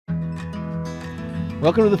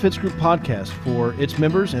Welcome to the Fitz Group podcast for its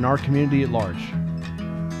members and our community at large.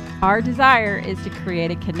 Our desire is to create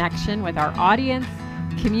a connection with our audience,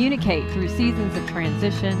 communicate through seasons of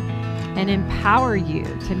transition, and empower you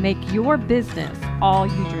to make your business all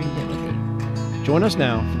you dreamed it would be. Join us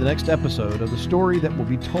now for the next episode of the story that will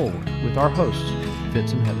be told with our hosts,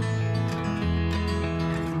 Fitz and Heather.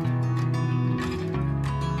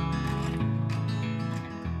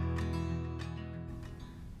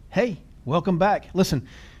 Hey, welcome back. Listen,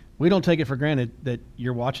 we don't take it for granted that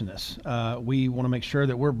you're watching this. We want to make sure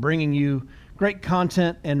that we're bringing you great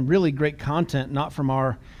content, and really great content, not from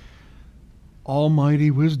our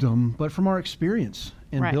almighty wisdom, but from our experience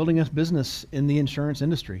in building a business in the insurance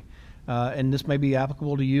industry. And this may be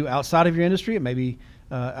applicable to you outside of your industry. It may be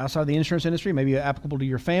outside of the insurance industry. It may be applicable to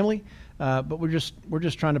your family. But we're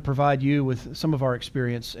just trying to provide you with some of our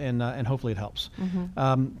experience, and hopefully it helps.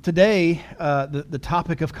 Mm-hmm. Today, the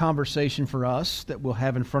topic of conversation for us that we'll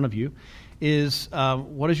have in front of you is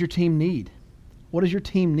what does your team need? What does your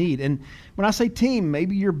team need? And when I say team,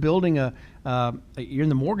 maybe you're building you're in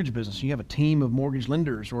the mortgage business. You have a team of mortgage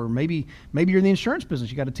lenders, or maybe you're in the insurance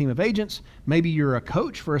business. You got a team of agents. Maybe you're a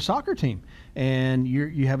coach for a soccer team, and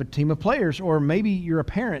you have a team of players. Or maybe you're a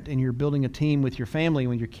parent and you're building a team with your family and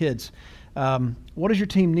with your kids. What does your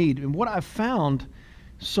team need? And what I've found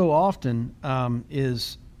so often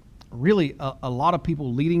is really a lot of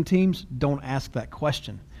people leading teams don't ask that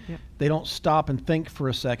question. Yep. They don't stop and think for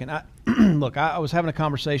a second. Look, I was having a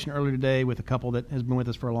conversation earlier today with a couple that has been with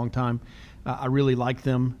us for a long time. I really like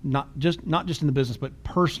them, not just in the business, but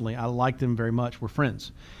personally, I like them very much. We're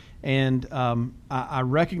friends. And I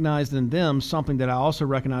recognized in them something that I also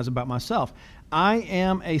recognize about myself. I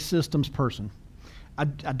am a systems person. I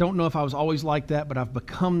don't know if I was always like that, but I've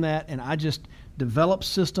become that, and I just develop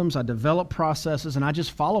systems, I develop processes, and I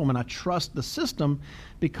just follow them, and I trust the system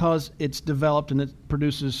because it's developed and it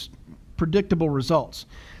produces predictable results.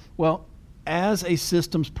 Well, as a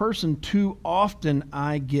systems person, too often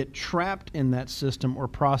I get trapped in that system or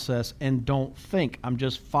process and don't think. I'm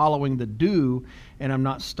just following the do, and I'm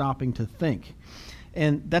not stopping to think.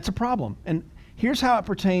 And that's a problem. And here's how it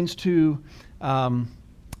pertains to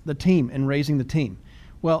the team and raising the team.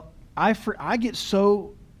 Well, I get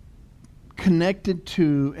so connected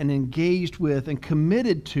to and engaged with and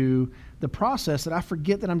committed to the process that I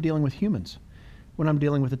forget that I'm dealing with humans when I'm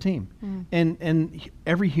dealing with a team. And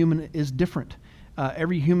every human is different.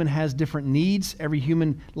 Every human has different needs. Every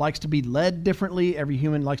human likes to be led differently. Every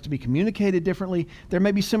human likes to be communicated differently. There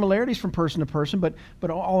may be similarities from person to person, but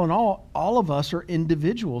all in all of us are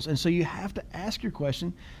individuals. And so you have to ask your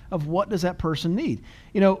question of what does that person need?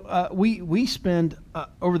 You know, we spend,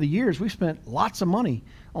 over the years, we've spent lots of money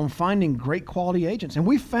on finding great quality agents. And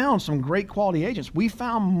we found some great quality agents. We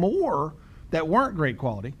found more that weren't great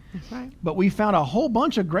quality. That's right. But we found a whole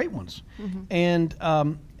bunch of great ones.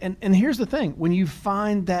 Mm-hmm. And here's the thing. When you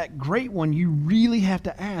find that great one, you really have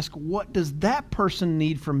to ask, what does that person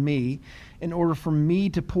need from me in order for me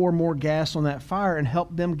to pour more gas on that fire and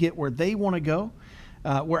help them get where they want to go,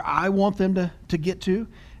 where I want them to get to?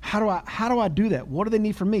 How do I do that? What do they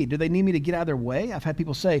need from me? Do they need me to get out of their way? I've had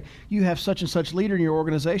people say, you have such and such leader in your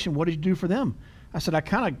organization. What did you do for them? I said, I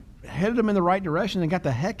kind of headed them in the right direction and got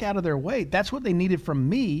the heck out of their way. That's what they needed from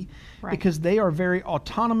me, because they are very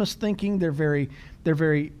autonomous thinking. They're very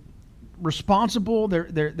responsible.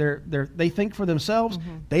 They think for themselves.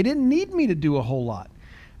 Mm-hmm. They didn't need me to do a whole lot.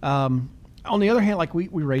 On the other hand, like we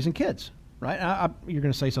raising kids, right? You're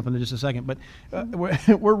going to say something in just a second, but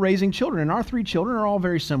we're raising children, and our 3 children are all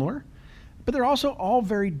very similar. But they're also all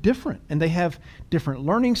very different, and they have different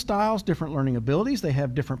learning styles, different learning abilities. They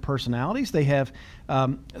have different personalities. They have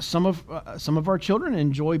some of our children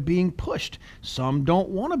enjoy being pushed. Some don't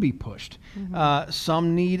want to be pushed. Mm-hmm.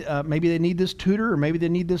 Some need maybe they need this tutor, or maybe they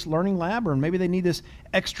need this learning lab, or maybe they need this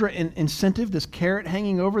extra incentive, this carrot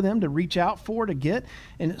hanging over them to reach out for, to get.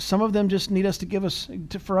 And some of them just need us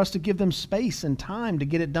for us to give them space and time to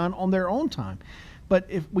get it done on their own time. But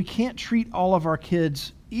if we can't treat all of our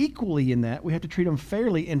kids equally in that, we have to treat them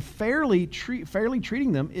fairly, and fairly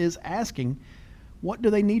treating them is asking, what do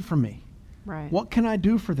they need from me? Right. What can I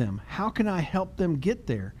do for them? How can I help them get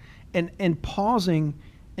there? And pausing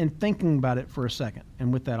and thinking about it for a second.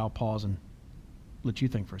 And with that, I'll pause and let you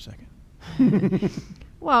think for a second.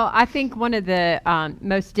 Well, I think one of the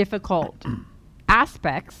most difficult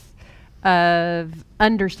aspects of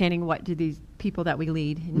understanding what do these people that we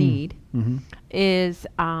lead need is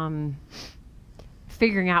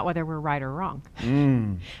figuring out whether we're right or wrong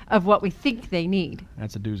of what we think they need.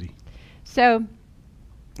 That's a doozy. So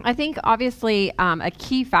I think obviously a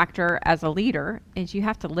key factor as a leader is you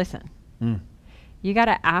have to listen. You got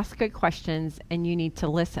to ask good questions, and you need to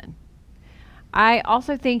listen. I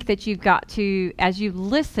also think that you've got to, as you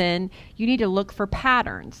listen, you need to look for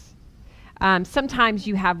patterns. Sometimes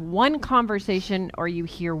you have one conversation or you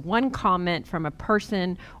hear one comment from a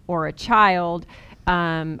person or a child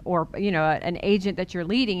or an agent that you're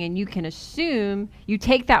leading, and you can assume, you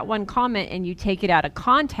take that one comment and you take it out of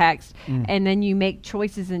context, and then you make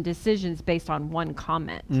choices and decisions based on one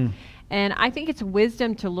comment. And I think it's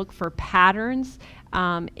wisdom to look for patterns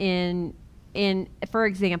in, for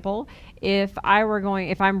example, if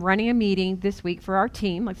I'm running a meeting this week for our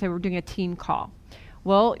team, let's say we're doing a team call.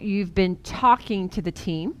 Well, you've been talking to the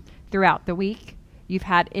team throughout the week. You've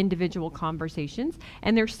had individual conversations,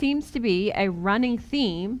 and there seems to be a running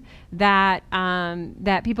theme that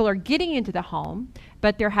that people are getting into the home,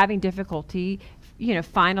 but they're having difficulty,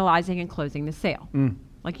 finalizing and closing the sale.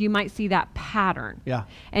 Like you might see that pattern. Yeah.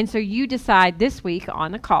 And so you decide this week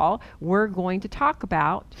on the call, we're going to talk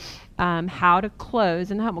about how to close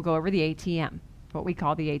in the home. We'll go over the ATM, what we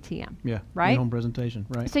call the ATM. Yeah. Right? Home presentation.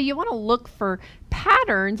 Right. So you want to look for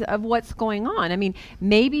patterns of what's going on. I mean,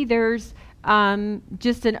 maybe there's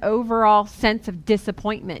just an overall sense of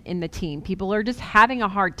disappointment in the team. People are just having a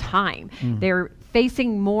hard time. They're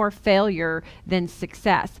facing more failure than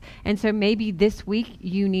success. And so maybe this week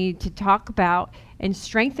you need to talk about and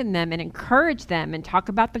strengthen them and encourage them and talk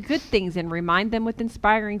about the good things and remind them with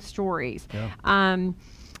inspiring stories. Yeah.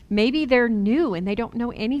 Maybe they're new and they don't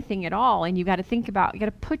know anything at all, and you got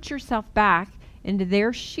to put yourself back into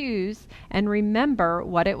their shoes and remember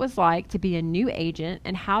what it was like to be a new agent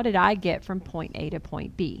and how did I get from point A to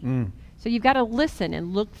point B. So you've got to listen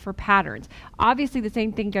and look for patterns. Obviously, the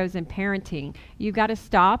same thing goes in parenting. You've got to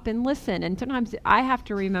stop and listen. And sometimes I have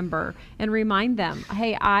to remember and remind them,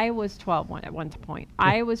 hey, I was 12 at one point. Yeah.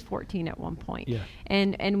 I was 14 at one point. Yeah.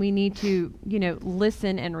 And we need to,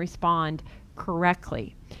 listen and respond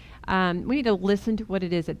correctly. We need to listen to what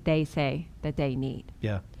it is that they say that they need.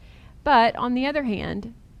 Yeah. But on the other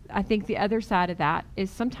hand, I think the other side of that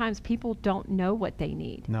is sometimes people don't know what they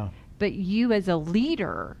need. No. But you as a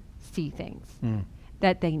leader see things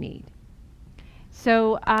that they need.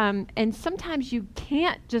 So, and sometimes you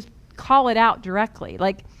can't just call it out directly.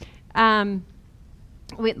 Like, last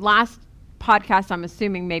podcast, I'm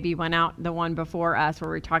assuming maybe went out the one before us where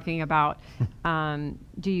we're talking about,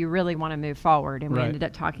 do you really want to move forward? And we ended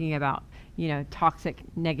up talking about, toxic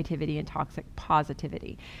negativity and toxic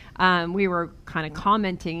positivity. We were kind of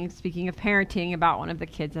commenting, speaking of parenting, about one of the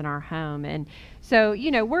kids in our home. And so,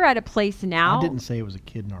 we're at a place now. I didn't say it was a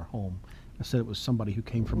kid in our home. I said it was somebody who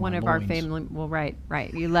came from one of loins. Our family. Well, right.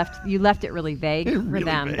 You left it really vague for really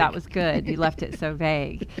them. Vague. That was good. You left it so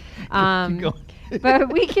vague.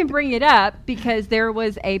 But we can bring it up because there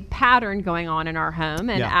was a pattern going on in our home,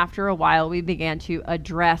 and after a while, we began to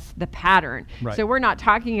address the pattern. Right. So we're not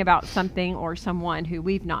talking about something or someone who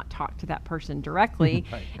we've not talked to that person directly,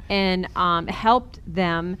 and helped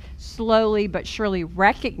them slowly but surely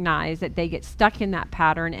recognize that they get stuck in that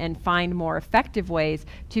pattern and find more effective ways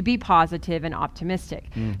to be positive and optimistic.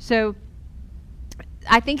 So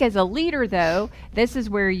I think as a leader, though, this is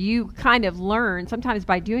where you kind of learn, sometimes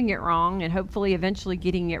by doing it wrong and hopefully eventually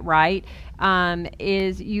getting it right,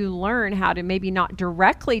 is you learn how to maybe not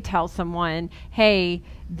directly tell someone, hey,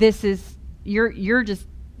 this is, you're just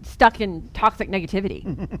stuck in toxic negativity.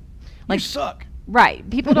 Like, you suck. Right.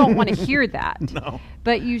 People don't want to hear that. No.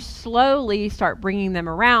 But you slowly start bringing them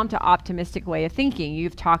around to optimistic way of thinking.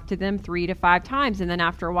 You've talked to them 3 to 5 times, and then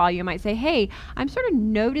after a while you might say, hey, I'm sort of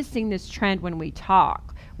noticing this trend when we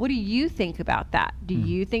talk. What do you think about that? Do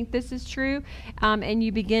you think this is true? And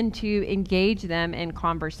you begin to engage them in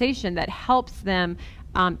conversation that helps them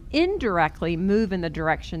indirectly move in the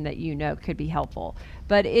direction that could be helpful.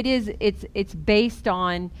 But it's based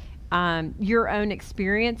on your own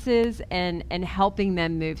experiences and helping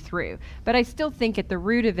them move through. But I still think at the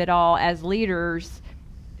root of it all, as leaders,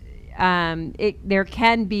 there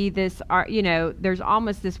can be this, there's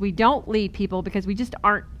almost this, we don't lead people because we just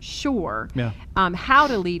aren't sure how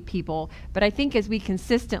to lead people. But I think as we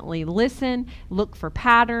consistently listen, look for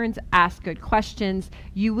patterns, ask good questions,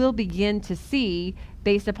 you will begin to see,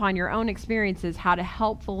 based upon your own experiences, how to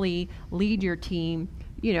helpfully lead your team,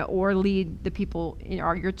 or lead the people,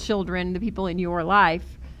 or your children, the people in your life,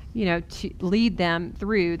 to lead them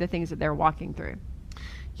through the things that they're walking through.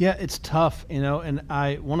 Yeah, it's tough, and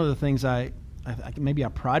one of the things I maybe I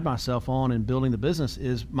pride myself on in building the business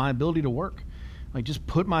is my ability to work. Like, just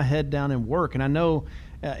put my head down and work. And I know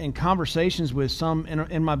in conversations with some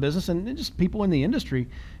in my business and just people in the industry,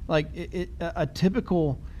 like a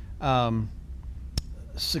typical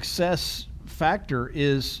success factor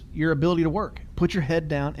is your ability to work. Put your head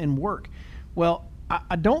down and work. Well,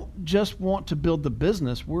 I don't just want to build the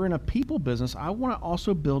business. We're in a people business. I want to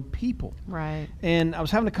also build people. Right. And I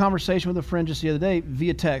was having a conversation with a friend just the other day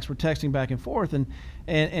via text. We're texting back and forth,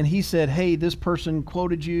 and he said, hey, this person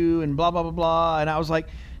quoted you and blah, blah, blah, blah. And I was like,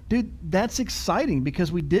 dude, that's exciting, because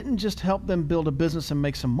we didn't just help them build a business and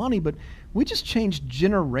make some money, but we just changed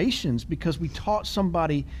generations because we taught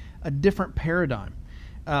somebody a different paradigm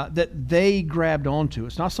that they grabbed onto.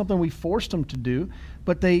 It's not something we forced them to do,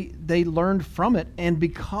 but they learned from it. And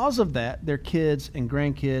because of that, their kids and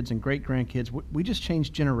grandkids and great-grandkids, we just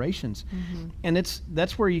changed generations. Mm-hmm. And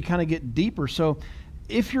that's where you kind of get deeper. So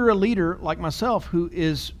if you're a leader like myself who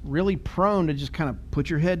is really prone to just kind of put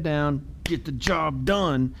your head down, get the job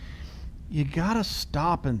done, you got to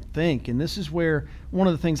stop and think. And this is where one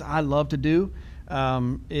of the things I love to do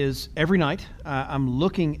is every night I'm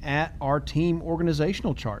looking at our team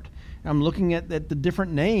organizational chart. I'm looking at the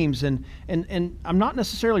different names, and I'm not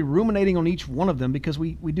necessarily ruminating on each one of them, because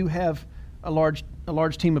we do have a large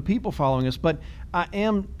team of people following us, but I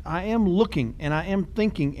am looking and I am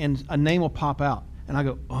thinking, and a name will pop out and I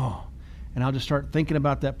go, oh, and I'll just start thinking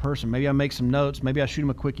about that person. Maybe I make some notes. Maybe I shoot them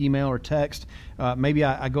a quick email or text. Maybe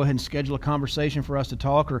I go ahead and schedule a conversation for us to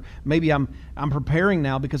talk, or maybe I'm preparing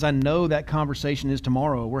now because I know that conversation is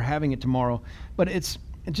tomorrow. We're having it tomorrow. But it's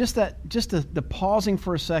just the pausing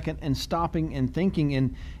for a second and stopping and thinking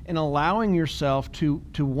and allowing yourself to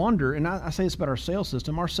wonder. And I say this about our sales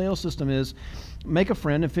system. Our sales system is make a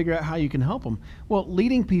friend and figure out how you can help them. Well,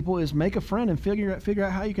 leading people is make a friend and figure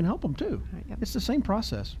out how you can help them too. Right, yep. It's the same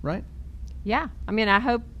process, right? Yeah. I mean, I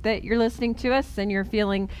hope that you're listening to us and you're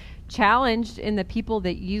feeling challenged in the people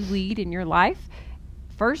that you lead in your life.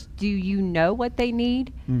 First, do you know what they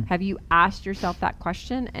need? Have you asked yourself that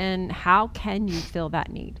question? And how can you fill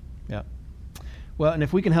that need? Yeah. Well, and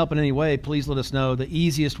if we can help in any way, please let us know. The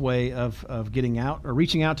easiest way of getting out or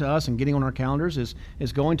reaching out to us and getting on our calendars is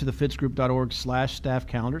going to thefitzgroup.org/staff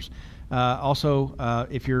calendars. Also,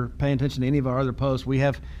 if you're paying attention to any of our other posts, we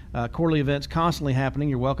have quarterly events constantly happening.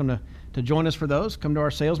 You're welcome to join us for those. Come to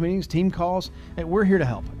our sales meetings, team calls. And we're here to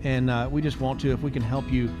help. And we just want to, if we can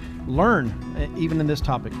help you learn, even in this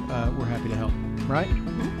topic, we're happy to help. Right?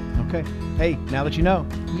 Mm-hmm. Okay. Hey, now that you know.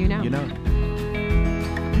 You know. You know.